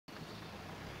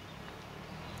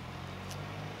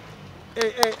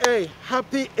Hey,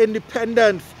 happy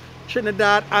independence,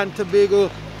 Trinidad and Tobago.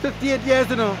 58 years,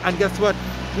 you know, and guess what?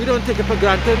 We don't take it for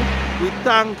granted. We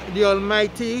thank the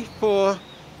Almighty for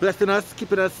blessing us,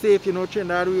 keeping us safe. You know,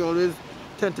 Trinidad, we always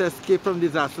tend to escape from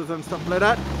disasters and stuff like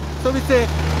that. So we say,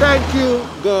 thank you,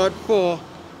 God, for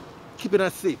keeping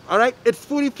us safe. All right, it's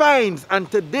Foodie Finds,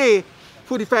 and today,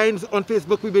 Foodie Finds on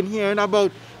Facebook, we've been hearing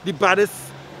about the baddest,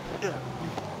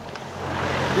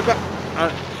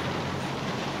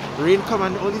 rain come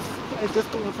and all these flies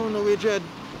just coming from nowhere, Jed.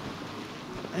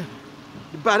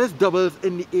 The baddest doubles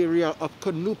in the area of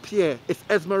Cunupia is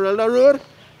Esmeralda Road,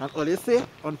 and all you say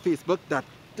on Facebook that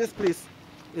this place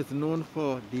is known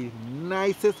for the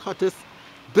nicest, hottest,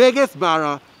 biggest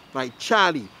barra by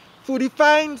Charlie. Foodie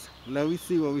Finds, let me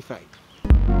see what we find.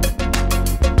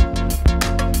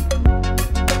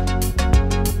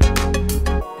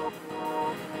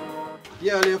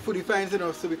 Yeah, all your Foodie Finds, you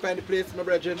know, so we find the place, my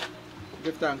brethren.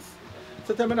 Give thanks.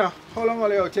 So tell me now, how long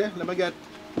are you out here? Let me get,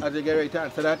 as you get ready to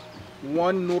answer that,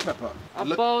 one no pepper.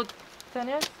 About 10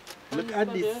 years. Look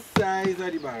at the size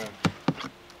of the barrel.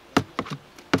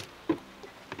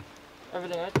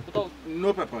 Everything right? Without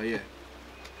No pepper, yeah.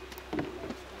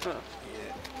 yeah.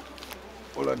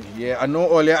 Hold on, yeah, I know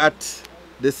earlier at,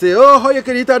 they say, oh, how you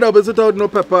can eat a doubles without no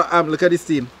pepper? Look at this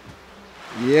thing.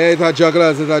 Yeah, it's a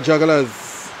jugglers,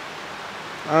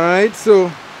 Alright,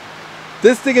 so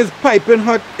this thing is piping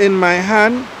hot in my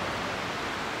hand.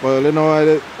 Well, you know what it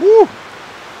is. Woo!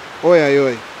 Oi, oi,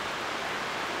 oi.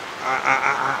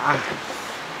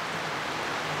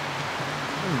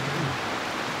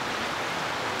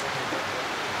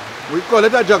 We call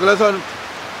it a jugglers on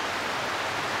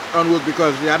wood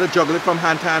because we had to juggle it from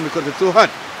hand to hand because it's so hot.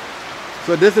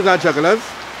 So this is our jugglers.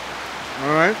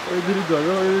 Alright.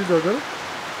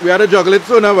 We had to juggle it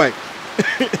so now, right?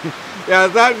 Yeah,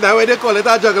 that way they call it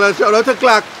our jugglers. Shout out to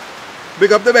Clark.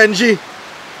 Big up to Benji.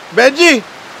 Benji!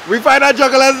 We find our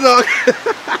jugglers now.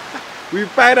 We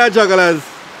find our jugglers.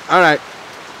 Alright.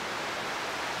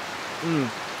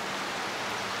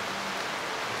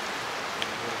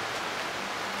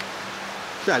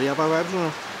 Charlie, apa vibes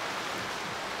now?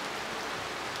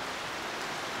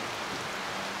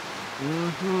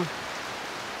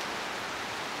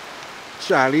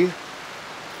 Charlie.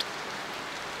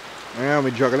 Yeah,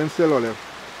 we're juggling still, Olive.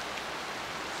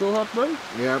 So hot, man?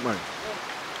 Yeah, man.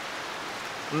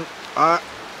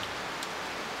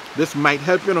 This might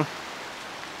help, you know.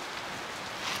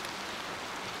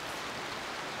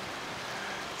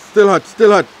 Still hot,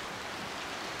 still hot.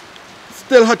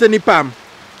 Still hot in the palm.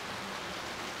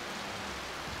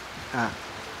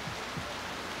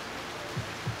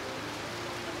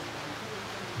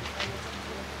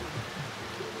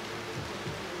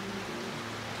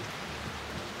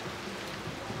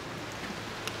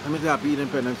 Let me say happy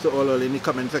independence to all in the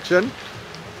comment section.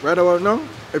 Right about now,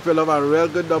 if you love our real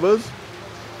good doubles,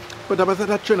 put up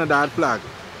a Trinidad flag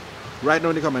right now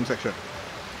in the comment section.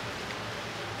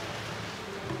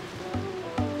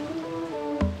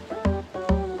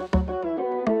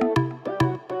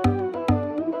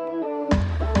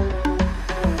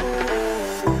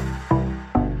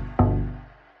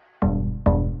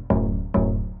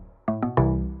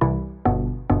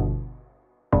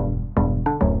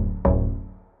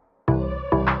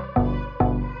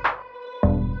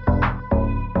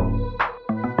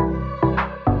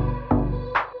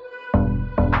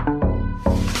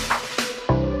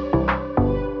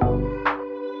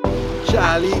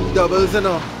 Charlie doubles, you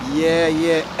know.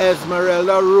 Yeah,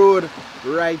 Esmeralda Road,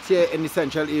 right here in the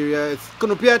central area. It's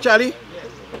Cunupia, Charlie? Yes.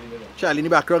 Charlie in the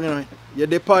background, you know. You're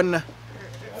the pun.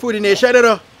 Foodie Nation, you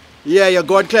know. Yeah, you're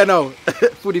God clear now.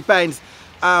 Foodie Finds.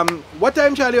 What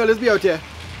time, Charlie, always be out here?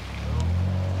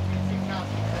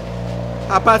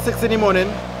 6:30 in the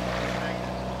morning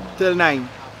till 9.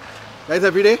 Guys,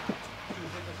 every day?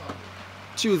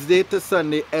 Tuesday to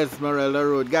Sunday, Esmeralda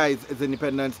Road. Guys, it's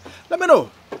Independence. Let me know.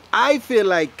 I feel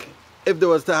like if there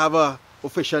was to have a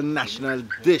official national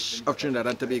dish of Trinidad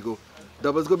and Tobago,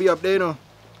 doubles could be up there, you know.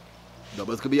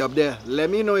 Doubles could be up there. Let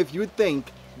me know if you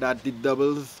think that the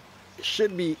doubles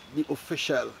should be the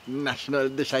official national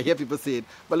dish. I hear people say it,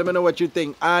 but let me know what you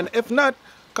think. And if not,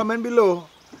 comment below.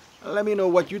 Let me know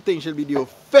what you think should be the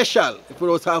official, if we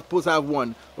also supposed to have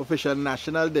one official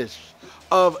national dish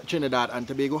of Trinidad and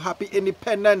Tobago. Happy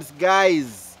Independence,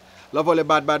 guys. Love all the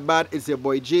bad. It's your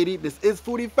boy Jadee. This is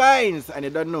Foodie Finds. And you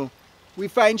don't know, we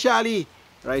find Charlie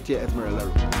right here at Esmeralda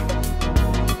Road.